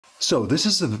So this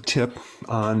is a tip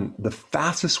on the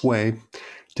fastest way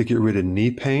to get rid of knee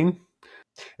pain.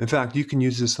 In fact, you can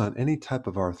use this on any type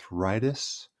of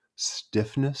arthritis,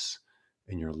 stiffness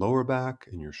in your lower back,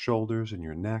 in your shoulders, in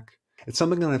your neck. It's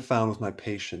something that I found with my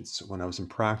patients when I was in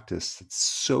practice. It's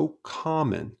so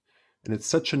common and it's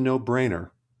such a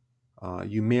no-brainer.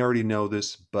 You may already know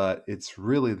this, but it's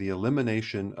really the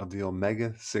elimination of the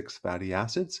omega-6 fatty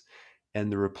acids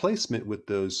and the replacement with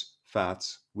those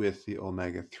fats with the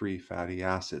omega-3 fatty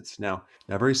acids. Now,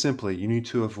 very simply, you need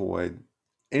to avoid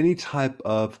any type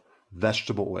of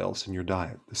vegetable oils in your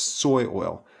diet: the soy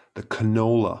oil, the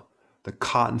canola, the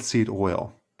cottonseed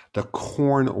oil, the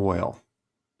corn oil.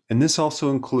 And this also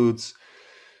includes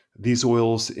these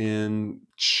oils in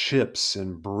chips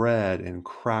and bread and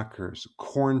crackers,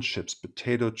 corn chips,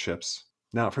 potato chips.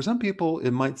 Now, for some people,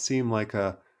 it might seem like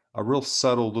a real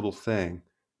subtle little thing,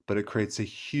 but it creates a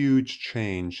huge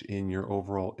change in your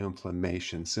overall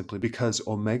inflammation simply because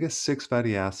omega-6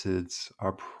 fatty acids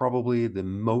are probably the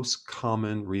most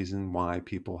common reason why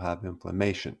people have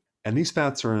inflammation. And these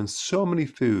fats are in so many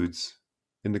foods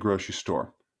in the grocery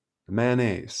store: the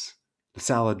mayonnaise, the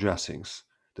salad dressings,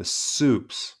 the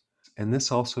soups, and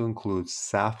this also includes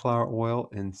safflower oil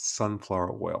and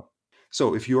sunflower oil.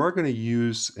 So if you are going to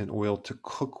use an oil to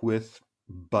cook with: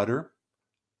 butter,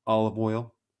 olive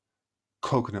oil,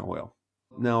 coconut oil.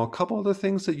 Now, a couple other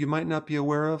things that you might not be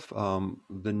aware of: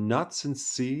 the nuts and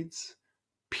seeds,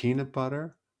 peanut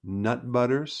butter, nut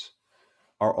butters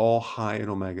are all high in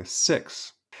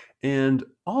omega-6. And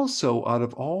also, out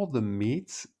of all the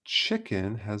meats,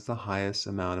 chicken has the highest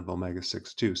amount of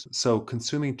omega-6 too. So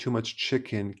consuming too much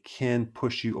chicken can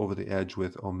push you over the edge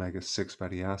with omega-6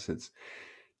 fatty acids.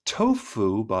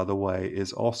 Tofu, by the way,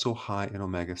 is also high in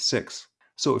omega-6.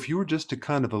 So if you were just to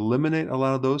kind of eliminate a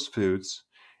lot of those foods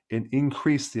and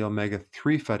increase the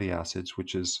omega-3 fatty acids,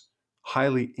 which is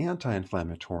highly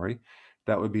anti-inflammatory,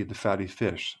 that would be the fatty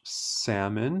fish: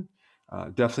 salmon,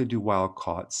 definitely do wild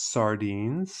caught,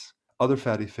 sardines, other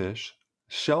fatty fish,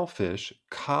 shellfish,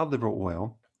 cod liver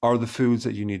oil are the foods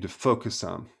that you need to focus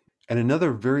on. And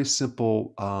another very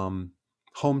simple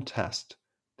home test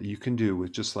that you can do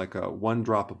with just like a 1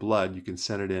 drop of blood, you can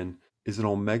send it in, is an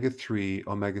omega-3,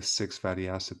 omega-6 fatty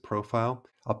acid profile.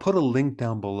 I'll put a link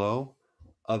down below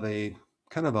of a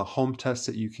kind of a home test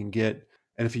that you can get.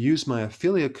 And if you use my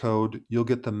affiliate code, you'll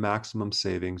get the maximum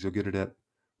savings. You'll get it at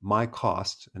my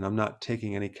cost, and I'm not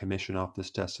taking any commission off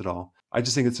this test at all. I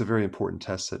just think it's a very important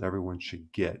test that everyone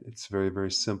should get. It's very,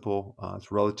 very simple.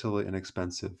 It's relatively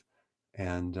inexpensive,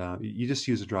 and you just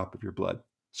use a drop of your blood.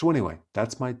 So anyway,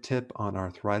 that's my tip on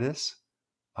arthritis.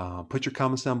 Put your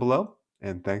comments down below,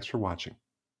 and thanks for watching.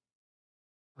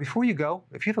 Before you go,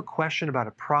 if you have a question about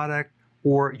a product,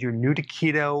 or you're new to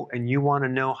keto and you want to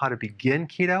know how to begin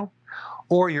keto,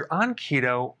 or you're on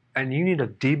keto and you need a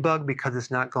debug because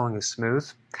it's not going as smooth,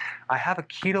 I have a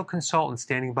keto consultant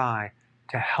standing by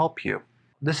to help you.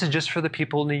 This is just for the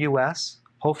people in the US.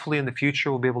 Hopefully in the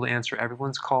future we'll be able to answer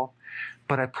everyone's call,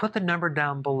 but I put the number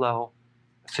down below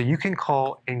so you can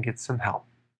call and get some help.